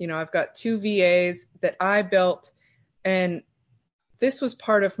 I've got two VAs that I built, and this was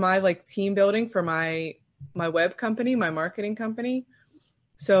part of my team building for my web company, my marketing company.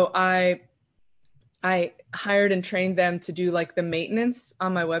 So I hired and trained them to do the maintenance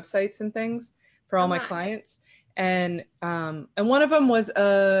on my websites and things for all my clients. And one of them was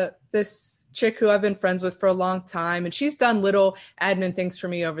this chick who I've been friends with for a long time, and she's done little admin things for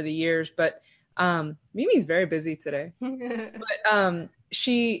me over the years. But Mimi's very busy today. But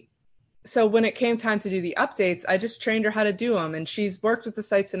so when it came time to do the updates, I just trained her how to do them, and she's worked with the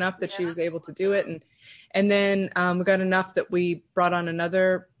sites enough that she was able to do it. And then we got enough that we brought on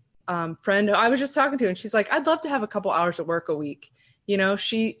another friend who I was just talking to, and she's like, I'd love to have a couple hours of work a week.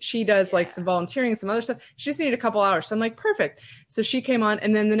 She does some volunteering and some other stuff. She just needed a couple hours. So I'm like, perfect. So she came on,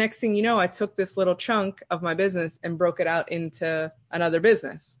 and then the next thing you know, I took this little chunk of my business and broke it out into another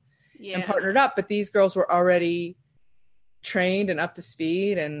business and partnered up. But these girls were already trained and up to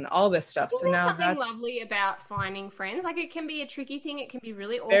speed and all this stuff. So now that's lovely about finding friends. It can be a tricky thing. It can be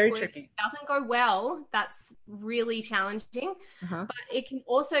really awkward. Very tricky. If it doesn't go well, that's really challenging. But it can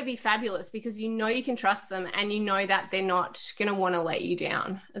also be fabulous because you can trust them, and that they're not going to want to let you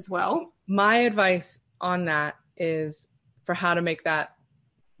down as well. My advice on that is for how to make that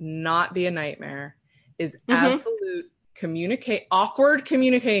not be a nightmare is absolute awkward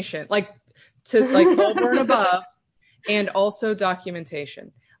communication, over and above. And also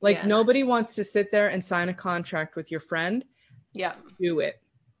documentation. Nobody wants to sit there and sign a contract with your friend. Yeah. Do it.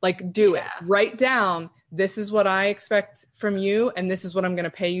 Do it. Write down, this is what I expect from you, and this is what I'm going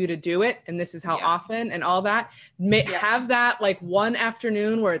to pay you to do it, and this is how often, and all that. Have that one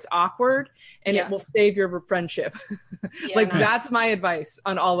afternoon where it's awkward, and it will save your friendship. That's my advice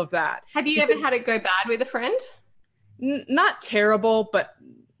on all of that. Have you ever had it go bad with a friend? Not terrible, but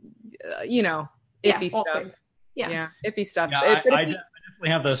iffy stuff. Yeah, iffy stuff. Yeah, I definitely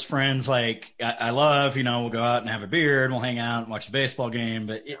have those friends I love, we'll go out and have a beer and we'll hang out and watch a baseball game.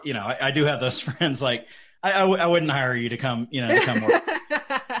 But, I do have those friends I wouldn't hire you to come work.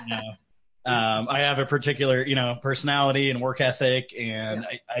 I have a particular, personality and work ethic, and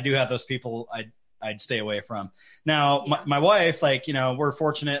I do have those people I'd stay away from. Now, my wife, we're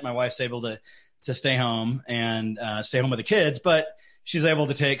fortunate. My wife's able to stay home and stay home with the kids, but she's able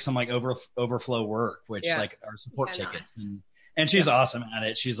to take some overflow work, which our support tickets. Nice. And she's awesome at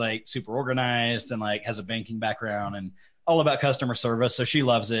it. She's super organized and has a banking background and all about customer service. So she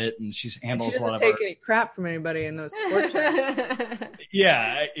loves it, and she handles a lot of take any crap from anybody in those support checks.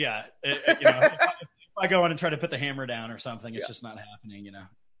 Yeah. If I go in and try to put the hammer down or something, it's just not happening,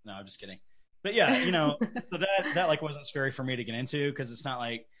 No, I'm just kidding. But so that wasn't scary for me to get into, because it's not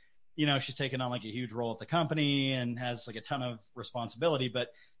she's taken on like a huge role at the company and has like a ton of responsibility, but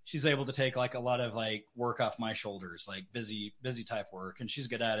she's able to take like a lot of like work off my shoulders, like busy type work. And she's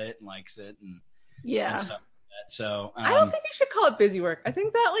good at it and likes it and stuff like that. So I don't think you should call it busy work. I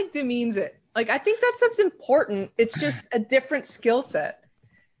think that like demeans it. Like, I think that stuff's important. It's just a different skill set.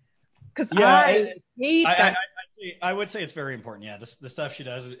 Cause I hate that. I would say it's very important. Yeah. The stuff she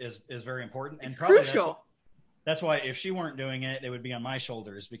does is very important. It's and probably crucial. That's why if she weren't doing it, it would be on my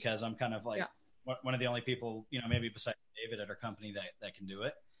shoulders, because I'm kind of like one of the only people, maybe besides David at our company that can do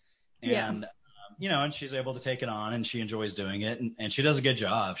it. And, and she's able to take it on and she enjoys doing it. And she does a good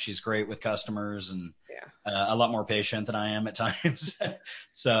job. She's great with customers and a lot more patient than I am at times.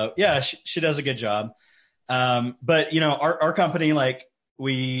 So yeah, she does a good job. But our company, like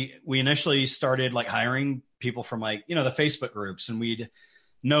we initially started like hiring people from like, the Facebook groups, and we'd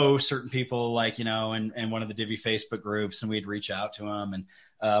know certain people like, and one of the Divi Facebook groups, and we'd reach out to them. And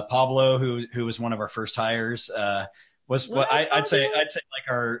Pablo, who was one of our first hires, was what I'd say like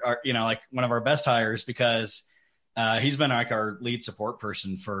our like one of our best hires, because he's been like our lead support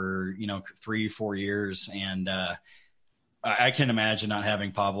person for 3-4 years, and I can imagine not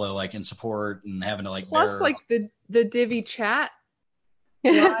having Pablo like in support and having to like like the Divi chat.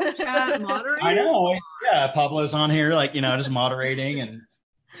 Live chat moderator. I know. Yeah, Pablo's on here like just moderating and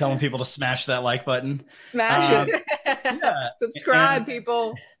telling people to smash that like button. Smash it. Yeah. Subscribe,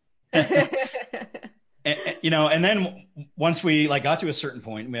 people. And then once we like got to a certain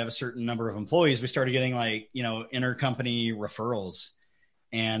point, we have a certain number of employees, we started getting like, intercompany referrals.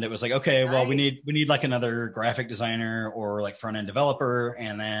 And it was like, okay, well, we need like another graphic designer or like front end developer.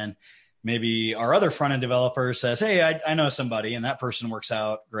 And then maybe our other front end developer says, hey, I know somebody, and that person works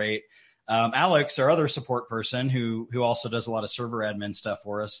out great. Alex, our other support person who also does a lot of server admin stuff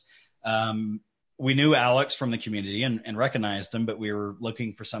for us. We knew Alex from the community and recognized him, but we were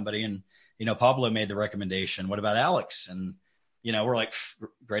looking for somebody, and, Pablo made the recommendation. What about Alex? And, we're like,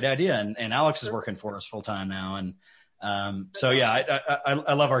 great idea. And Alex is working for us full time now. And so, yeah,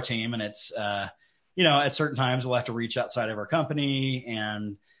 I love our team, and it's, at certain times we'll have to reach outside of our company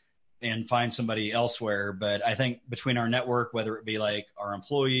and find somebody elsewhere. But I think between our network, whether it be like our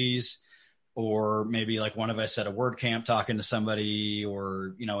employees, or maybe like one of us at a WordCamp talking to somebody,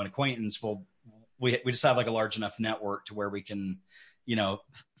 or, an acquaintance, we just have like a large enough network to where we can,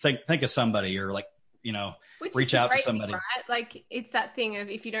 think of somebody, or like, reach out to somebody. Thing, right? Like, it's that thing of,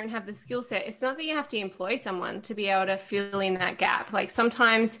 if you don't have the skill set, it's not that you have to employ someone to be able to fill in that gap. Like,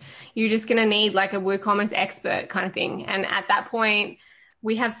 sometimes you're just going to need like a WooCommerce expert kind of thing. And at that point,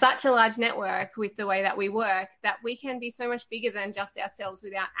 we have such a large network with the way that we work that we can be so much bigger than just ourselves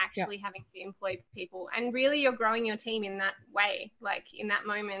without actually having to employ people. And really, you're growing your team in that way, like in that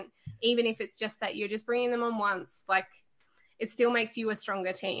moment, even if it's just that you're just bringing them on once, like it still makes you a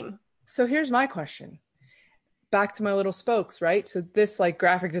stronger team. So here's my question. Back to my little spokes, right? So this like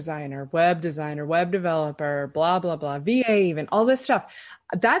graphic designer, web developer, blah, blah, blah, VA, even all this stuff.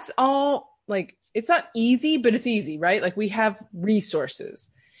 That's all like, it's not easy, but it's easy, right? Like, we have resources.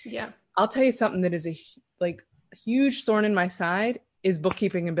 Yeah. I'll tell you something that is a huge thorn in my side is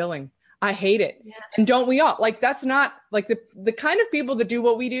bookkeeping and billing. I hate it. Yeah. And don't we all? Like, that's not like the kind of people that do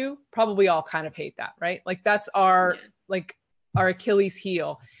what we do, probably all kind of hate that, right? Like, that's our Achilles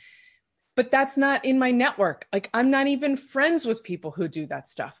heel. But that's not in my network. Like, I'm not even friends with people who do that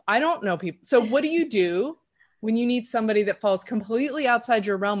stuff. I don't know people. So what do you do when you need somebody that falls completely outside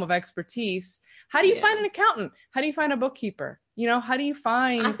your realm of expertise? How do you find an accountant? How do you find a bookkeeper? How do you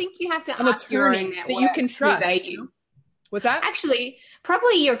find I think you have to an ask your attorney own that you can trust? What's that? Actually,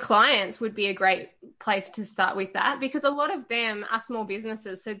 probably your clients would be a great place to start with that, because a lot of them are small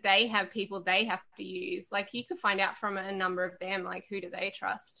businesses, so they have people they have to use. Like, you could find out from a number of them, like, who do they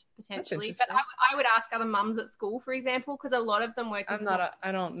trust potentially. But I would ask other mums at school, for example, because a lot of them work.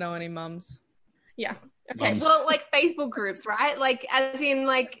 I don't know any mums. Yeah. Okay. Mums. Well, like Facebook groups, right? Like, as in,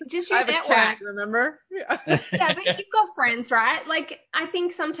 like, just your I have network. a cat, remember? Yeah. Yeah, but you've got friends, right? Like, I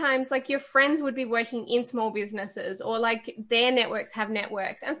think sometimes, like, your friends would be working in small businesses, or like their networks have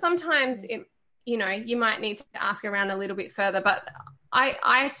networks, and sometimes you might need to ask around a little bit further. But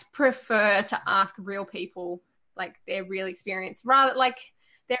I prefer to ask real people, like their real experience, rather like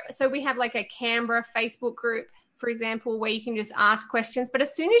there. So we have like a Canberra Facebook group, for example, where you can just ask questions. But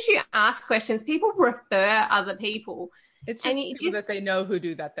as soon as you ask questions, people refer other people. It's just people that they know who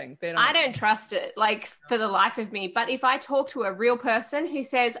do that thing. I don't trust it, like, for the life of me. But if I talk to a real person who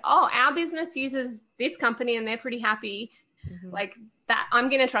says, oh, our business uses this company and they're pretty happy, like that, I'm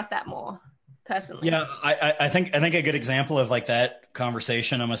going to trust that more personally. Yeah, I think a good example of like that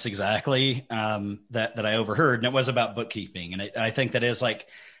conversation, almost exactly, that I overheard, and it was about bookkeeping. And I think that is like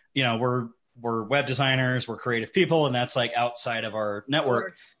we're web designers, we're creative people, and that's like outside of our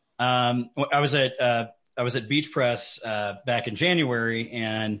network. I was at Beach Press back in January,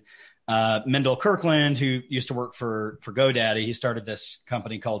 and Mendel Kirkland, who used to work for GoDaddy, he started this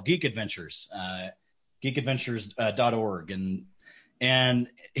company called Geek Adventures, geekadventures.org. And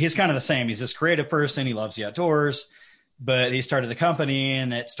he's kind of the same. He's this creative person. He loves the outdoors, but he started the company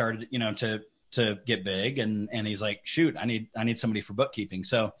and it started, to get big. And he's like, shoot, I need somebody for bookkeeping.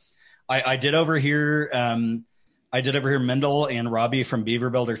 So I did over here. Mendel and Robbie from Beaver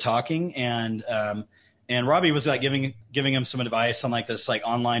Builder talking, and Robbie was like giving him some advice on like this like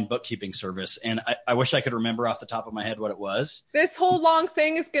online bookkeeping service. And I wish I could remember off the top of my head what it was. This whole long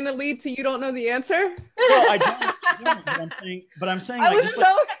thing is going to lead to you don't know the answer. Well, I don't, but I'm saying I like, was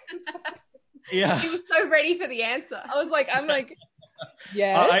yeah. She was so ready for the answer. I'm like,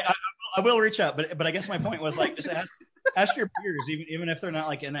 yes. I will reach out, but I guess my point was like, just ask your peers, even if they're not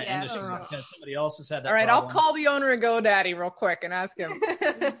like in that industry, because somebody else has had that. All right, problem. I'll call the owner of GoDaddy real quick and ask him.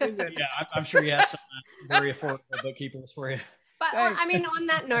 Yeah, I'm sure he has some very affordable bookkeepers for you. But I mean, on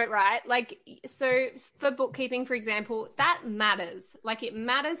that note, right? Like, so for bookkeeping, for example, that matters. Like, it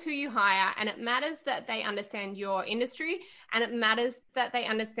matters who you hire, and it matters that they understand your industry, and it matters that they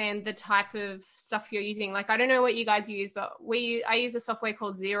understand the type of stuff you're using. Like, I don't know what you guys use, but I use a software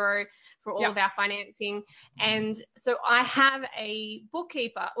called Xero for all of our financing. And so I have a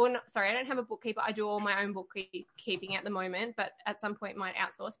bookkeeper, I don't have a bookkeeper. I do all my own bookkeeping at the moment, but at some point might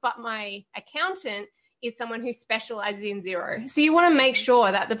outsource. But my accountant is someone who specializes in Xero. So you want to make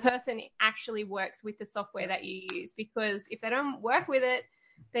sure that the person actually works with the software that you use, because if they don't work with it,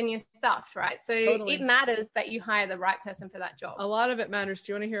 then you're stuffed, right? So It matters that you hire the right person for that job. A lot of it matters.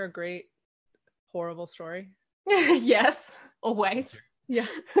 Do you want to hear a great, horrible story? Yes, always. Yeah.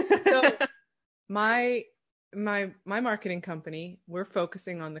 So my marketing company, we're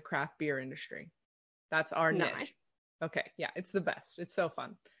focusing on the craft beer industry. That's our niche. Okay. Yeah. It's the best. It's so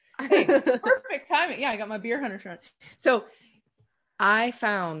fun. Hey, perfect timing. Yeah. I got my beer hunter shirt. So I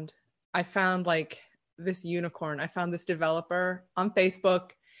found like this unicorn. I found this developer on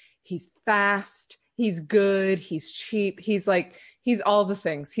Facebook. He's fast. He's good. He's cheap. He's all the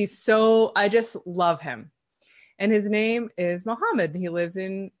things. I just love him. And his name is Mohammed. He lives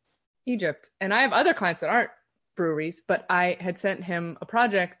in Egypt. And I have other clients that aren't breweries, but I had sent him a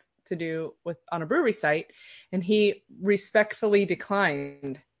project to do on a brewery site, and he respectfully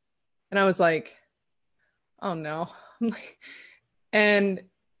declined. And I was like, oh no. And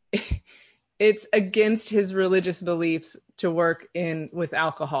it's against his religious beliefs to work with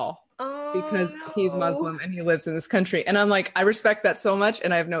alcohol. Because he's Muslim and he lives in this country. And I'm like, I respect that so much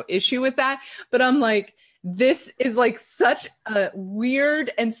and I have no issue with that. But I'm like, this is like such a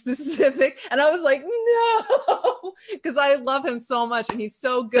weird and specific. And I was like, no, because I love him so much and he's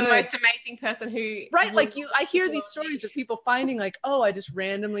so good. The most amazing person who. Right. Like I hear these stories of people finding like, oh, I just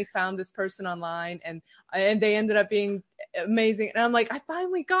randomly found this person online and they ended up being amazing. And I'm like, I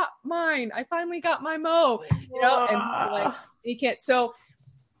finally got mine. I finally got my Mo, and like, you can't. So,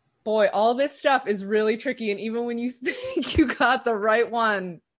 boy, all this stuff is really tricky. And even when you think you got the right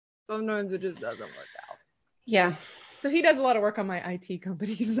one, sometimes it just doesn't work out. Yeah. So he does a lot of work on my IT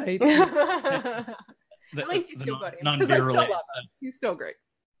company site. At least you still got him. Because I still love him. He's still great.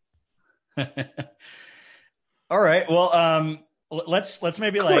 All right. Well, let's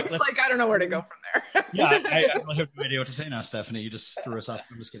maybe I don't know where to go from there. Yeah, I have no idea what to say now, Stephanie. You just threw us off.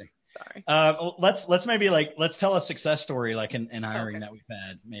 I'm just kidding. Sorry. Let's tell a success story like in hiring that we've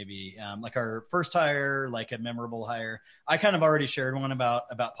had, maybe like our first hire, like a memorable hire. I kind of already shared one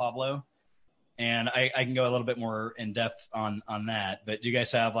about Pablo, and I can go a little bit more in depth on that. But do you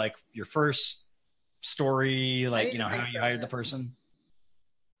guys have like your first story, like how you hired the person?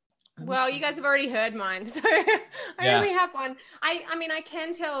 Well, you guys have already heard mine, so I only have one. I mean, I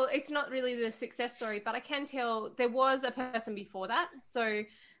can tell it's not really the success story, but I can tell there was a person before that. So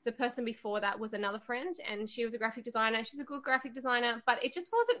the person before that was another friend, and she was a graphic designer. She's a good graphic designer, but it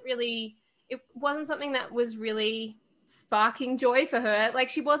just it wasn't something that was really sparking joy for her. Like,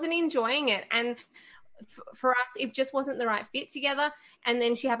 she wasn't enjoying it. And for us, it just wasn't the right fit together. And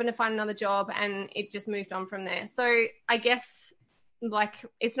then she happened to find another job and it just moved on from there. So I guess like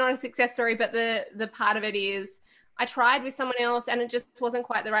it's not a success story, but the part of it is I tried with someone else and it just wasn't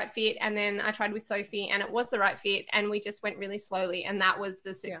quite the right fit. And then I tried with Sophie and it was the right fit, and we just went really slowly. And that was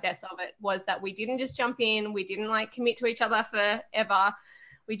the success of it, was that we didn't just jump in. We didn't like commit to each other forever.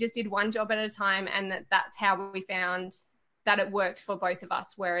 We just did one job at a time. And that's how we found that it worked for both of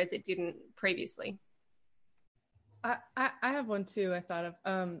us, whereas it didn't previously. I have one too. I thought of,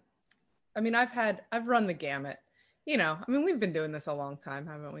 I mean, I've run the gamut. you know, I mean, we've been doing this a long time,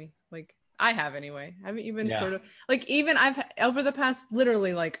 haven't we? Like I have anyway. Haven't you been Yeah. sort of like, even I've over the past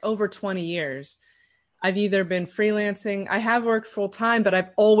literally like over 20 years, I've either been freelancing, I have worked full time, but I've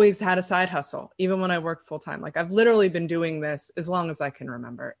always had a side hustle, even when I worked full time. Like I've literally been doing this as long as I can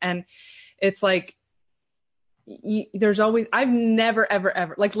remember. And it's like, there's always, I've never, ever,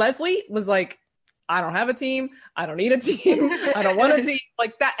 ever, like Leslie was like, I don't have a team. I don't need a team. I don't want a team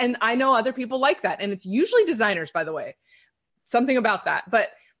like that. And I know other people like that. And it's usually designers, by the way, something about that, but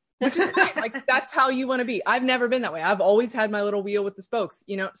which is fine. Like that's how you want to be. I've never been that way. I've always had my little wheel with the spokes,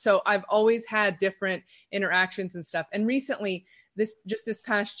 you know? So I've always had different interactions and stuff. And recently this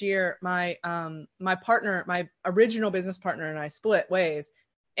past year, my partner, my original business partner and I split ways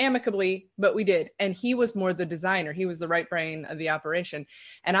amicably, but we did. And he was more the designer. He was the right brain of the operation.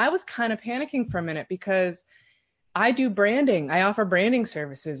 And I was kind of panicking for a minute because I do branding. I offer branding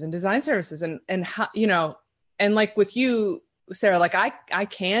services and design services and how, you know, and like with you, Sarah, like I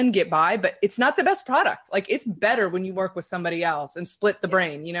can get by, but it's not the best product. Like it's better when you work with somebody else and split the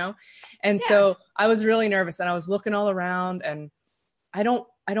brain, you know? And so I was really nervous and I was looking all around, and I don't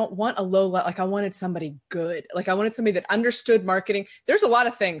want a low level. Like I wanted somebody good. Like I wanted somebody that understood marketing. There's a lot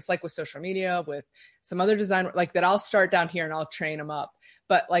of things like with social media, with some other design, like that I'll start down here and I'll train them up.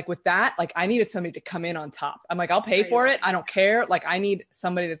 But like with that, like I needed somebody to come in on top. I'm like, I'll pay for it. I don't care. Like I need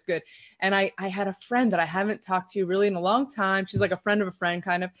somebody that's good. And I had a friend that I haven't talked to really in a long time. She's like a friend of a friend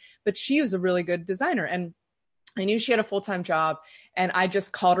kind of, but she was a really good designer. And I knew she had a full-time job, and I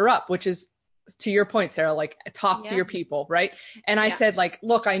just called her up, which is, to your point, Sarah, like talk to your people. Right. And I said like,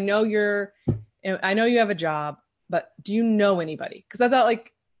 look, I know you have a job, but do you know anybody? Cause I thought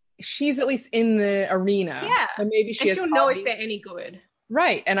like, she's at least in the arena. Yeah. So maybe she'll know if they're any good.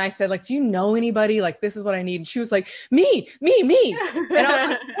 Right. And I said, like, do you know anybody? Like, this is what I need. And she was like, me. And I was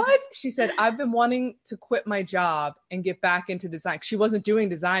like, what? She said, I've been wanting to quit my job and get back into design. She wasn't doing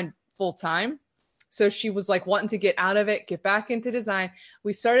design full time. So she was like wanting to get out of it, get back into design.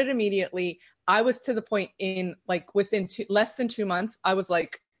 We started immediately. I was to the point in like within less than 2 months, I was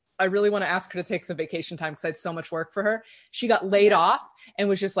like, I really want to ask her to take some vacation time because I had so much work for her. She got laid off and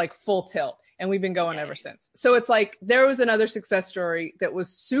was just like full tilt. And we've been going ever since. So it's like, there was another success story that was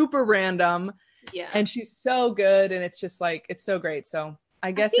super random. Yeah. And she's so good. And it's just like, it's so great. So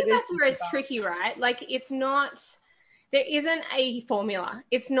I guess that's where it's tricky, right? Like there isn't a formula.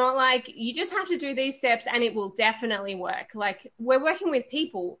 It's not like you just have to do these steps and it will definitely work. Like we're working with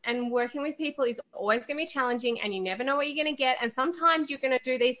people, and working with people is always going to be challenging, and you never know what you're going to get. And sometimes you're going to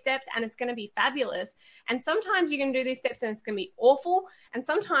do these steps and it's going to be fabulous. And sometimes you're going to do these steps and it's going to be awful. And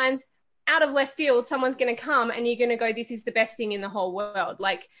sometimes out of left field, someone's going to come and you're going to go, this is the best thing in the whole world.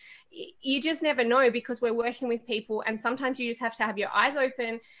 Like you just never know, because we're working with people, and sometimes you just have to have your eyes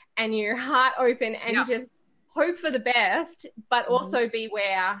open and your heart open and just hope for the best, but also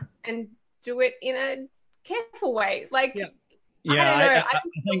beware and do it in a careful way. Like,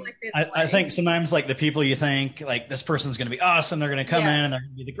 I think sometimes like the people you think like this person's going to be awesome, they're going to come in and they're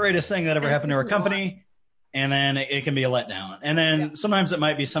going to be the greatest thing that ever happened to our company. And then it can be a letdown. And then sometimes it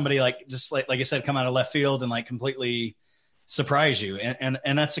might be somebody like, just like I said, come out of left field and like completely surprise you. And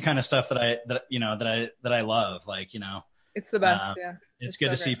that's the kind of stuff that I love. Like, you know, it's the best. It's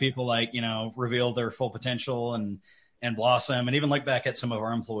good to see people like, you know, reveal their full potential and blossom, and even look back at some of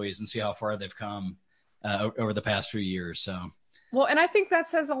our employees and see how far they've come over the past few years. So, well, and I think that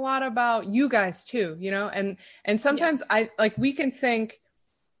says a lot about you guys too, you know, and sometimes we can think,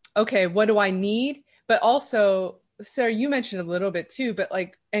 okay, what do I need? But also, Sarah, you mentioned a little bit too, but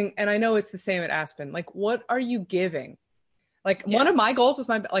like, and I know it's the same at Aspen, like, what are you giving? Like one of my goals with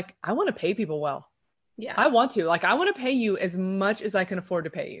I want to pay people well. Yeah, I want to, I want to pay you as much as I can afford to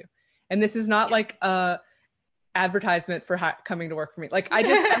pay you. And this is not like a advertisement for coming to work for me. Like,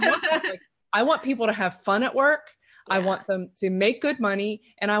 I want people to have fun at work. Yeah. I want them to make good money,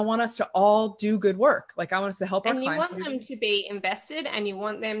 and I want us to all do good work. Like I want us to help our clients. And you want them to be invested, and you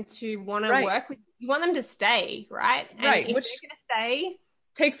want them to want to work with, you want them to stay, right? And right. If Which they're going to stay,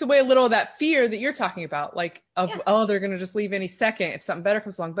 takes away a little of that fear that you're talking about, like they're going to just leave any second if something better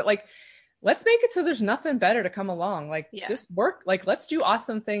comes along. But like, let's make it so there's nothing better to come along. Like just work, like let's do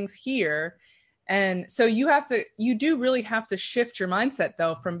awesome things here. And so you do really have to shift your mindset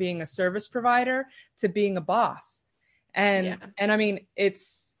though, from being a service provider to being a boss. And I mean,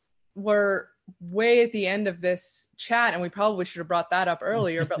 we're way at the end of this chat, and we probably should have brought that up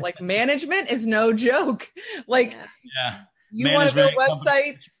earlier, but like management is no joke. Like you want to build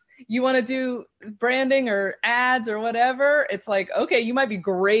websites, you want to do branding or ads or whatever. It's like, okay, you might be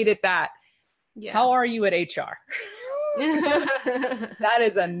great at that. Yeah. How are you at HR? That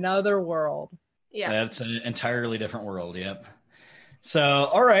is another world. Yeah. That's an entirely different world. Yep. So,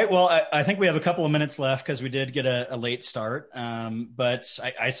 all right. Well, I think we have a couple of minutes left because we did get a late start. But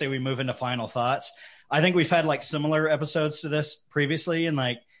I say we move into final thoughts. I think we've had like similar episodes to this previously, and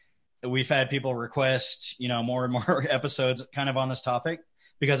like we've had people request, more and more episodes kind of on this topic,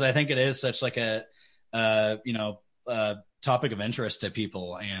 because I think it is such like a topic of interest to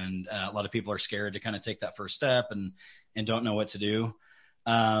people, and a lot of people are scared to kind of take that first step and don't know what to do.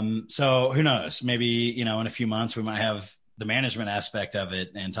 So who knows? Maybe in a few months we might have the management aspect of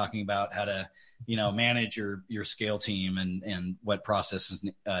it and talking about how to manage your scale team and what processes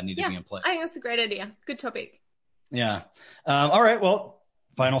need to be in place. I think that's a great idea. Good topic. Yeah. All right. Well,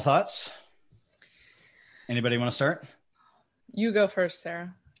 final thoughts. Anybody want to start? You go first,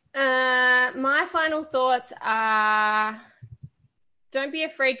 Sarah. My final thoughts are, don't be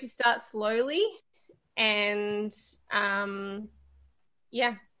afraid to start slowly, and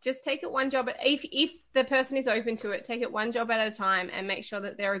just take it one job if the person is open to it, take it one job at a time and make sure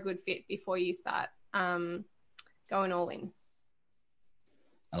that they're a good fit before you start going all in.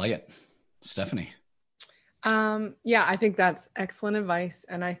 I like it. Stephanie. I think that's excellent advice.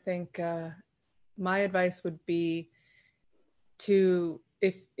 And I think my advice would be to,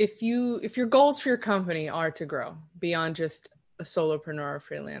 if your goals for your company are to grow beyond just a solopreneur or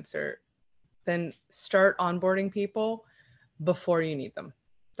freelancer, then start onboarding people before you need them.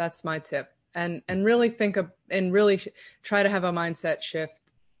 That's my tip. And really try to have a mindset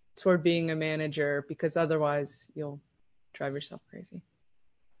shift toward being a manager, because otherwise you'll drive yourself crazy.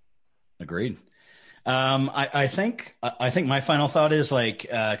 Agreed. I think my final thought is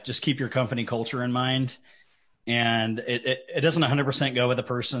just keep your company culture in mind, and it doesn't 100% go with the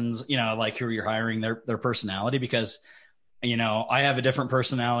person's, who you're hiring, their personality, because, I have a different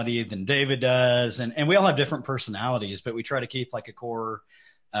personality than David does, and we all have different personalities, but we try to keep like a core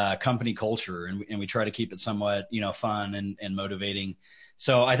company culture, and we try to keep it somewhat, fun and motivating.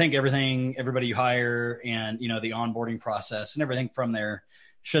 So I think everybody you hire and, the onboarding process and everything from there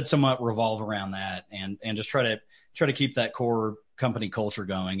should somewhat revolve around that, and just try to keep that core company culture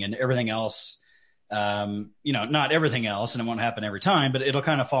going, and everything else, not everything else, and it won't happen every time, but it'll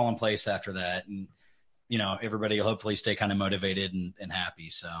kind of fall in place after that. And, everybody will hopefully stay kind of motivated and happy.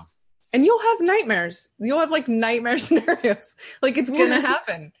 So. And you'll have nightmares. You'll have like nightmare scenarios. Like it's going to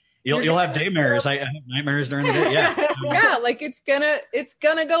happen. You'll have daymares. I have nightmares during the day. Yeah. Yeah. Like it's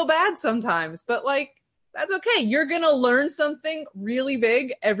gonna go bad sometimes, but like, that's okay. You're going to learn something really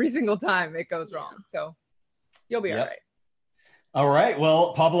big every single time it goes wrong. So you'll be all right. All right.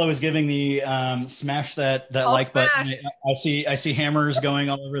 Well, Pablo is giving the smash that like button. I see hammers going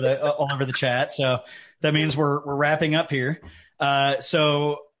all over the chat. So that means we're wrapping up here.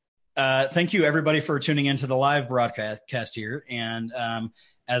 So thank you everybody for tuning into the live broadcast here. And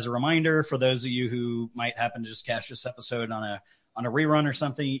as a reminder, for those of you who might happen to just catch this episode on a rerun or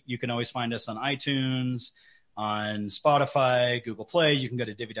something, you can always find us on iTunes, on Spotify, Google Play. You can go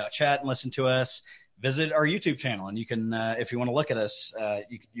to divvy.chat and listen to us. Visit our YouTube channel, and you can, if you want to look at us,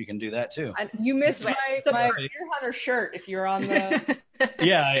 you can do that too. You missed my Deer Hunter shirt if you're on the.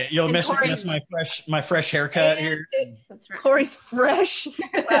 Yeah, you'll miss my fresh haircut here. That's right. Corey's fresh.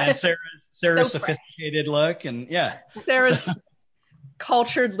 And Sarah's sophisticated look, and Sarah's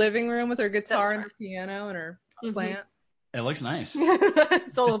cultured living room with her guitar and her piano and her plant. It looks nice.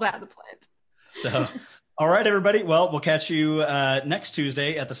 It's all about the plant. So. All right, everybody. Well, we'll catch you next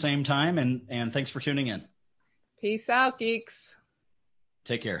Tuesday at the same time. And thanks for tuning in. Peace out, geeks.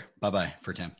 Take care. Bye-bye for Tim.